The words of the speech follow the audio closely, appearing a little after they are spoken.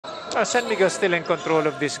San Miguel still in control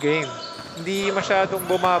of this game. Hindi masyadong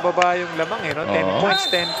bumababa yung lamang eh, no? 10 points,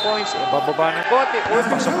 10 points. Bababa ng kote. Uy,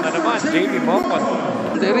 pasok na naman. Javee Mocon.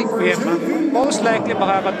 Most likely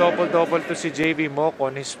makaka-double-double to si Javee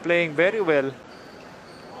Mocon. He's playing very well.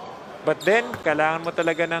 But then, kailangan mo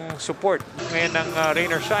talaga ng support ngayon ng rain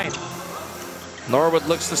or shine. Norwood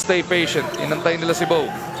looks to stay patient. Inantay nila si Bo.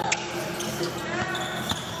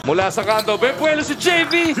 Mula sa kanto, Benpuelo si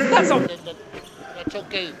Javee. That's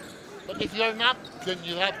okay. But if you're not, then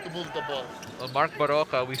you have to move the ball. Well, Mark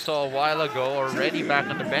Baroka, we saw a while ago, already back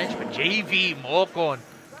on the bench, but Javee Mocon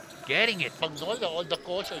getting it. Magnolia, all the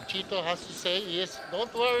coach or Chito has to say is,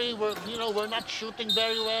 don't worry, we're not shooting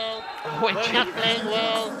very well. We're not playing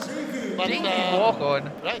well. But Javee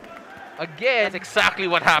Mocon, right? Again, exactly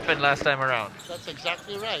what happened last time around. That's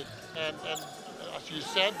exactly right. And as you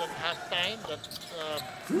said at halftime, that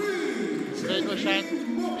Rain or Shine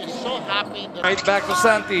is so happy. That Right back to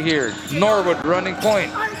Santi here. Norwood running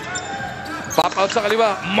point. Pop out sa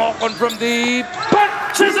kaliwa. Mocon from deep.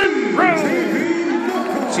 Punches it through.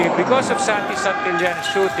 See, because of Santi Santillan's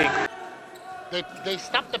shooting, they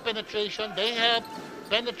stop the penetration. They help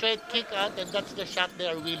penetrate, kick out, and that's the shot they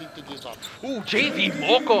are willing to give up. Ooh, Javee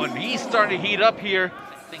Mocon, he's starting to heat up here.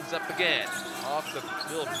 Things up again. Off the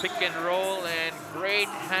little pick and roll, and great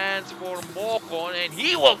hands for Mocon, and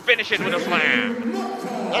he will finish it with a slam.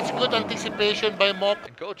 That's good anticipation by Mocon.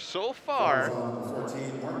 And coach, so far,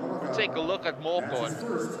 take a look at Mocon.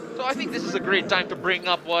 So I think this is a great time to bring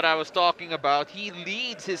up what I was talking about. He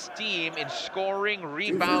leads his team in scoring,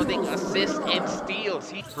 rebounding, assists, and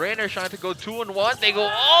steals. Rain or Shine to go 2-1. They go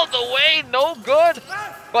all the way, no good.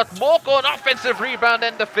 But Mocon, offensive rebound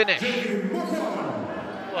and the finish.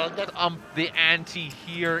 Well, that's the ante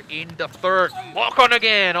here in the third. Mocon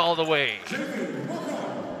again, all the way.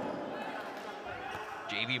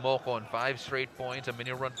 Javee Mocon, 5 straight points, a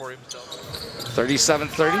mini run for himself.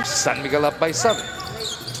 37-30, San Miguel up by 7.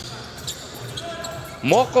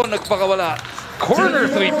 Mocon nagpakawala. Corner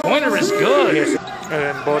three-pointer is good. yes,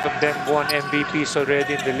 and both of them won MVPs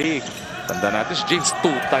already in the league. Tanda natin si James,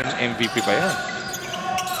 2-time MVP pa yan.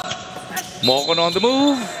 Mocon on the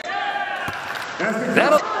move.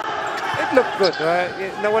 It looked good.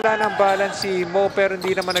 Nawala ng balance si Mo pero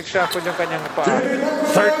hindi naman nag-shuffle yung kanyang paa.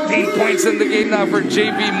 13 points in the game now for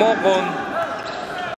Javee Mocon.